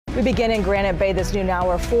We begin in Granite Bay this noon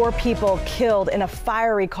hour. 4 people killed in a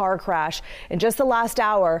fiery car crash. In just the last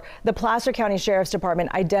hour, the Placer County Sheriff's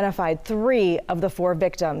Department identified 3 of the 4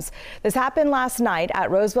 victims. This happened last night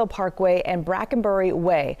at Roseville Parkway and Brackenbury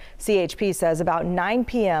Way. CHP says about 9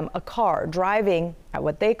 p.m. a car driving at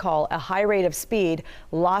what they call a high rate of speed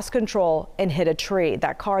lost control and hit a tree.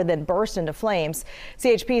 That car then burst into flames.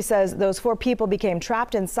 CHP says those 4 people became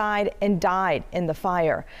trapped inside and died in the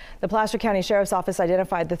fire. The Placer County Sheriff's Office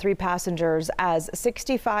identified the 3 passengers as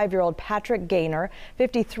 65-year-old Patrick Gaynor,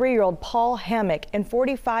 53-year-old Paul Hammock, and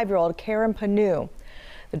 45-year-old Karen Panu.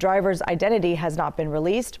 The driver's identity has not been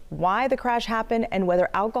released. Why the crash happened and whether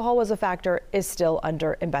alcohol was a factor is still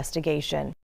under investigation.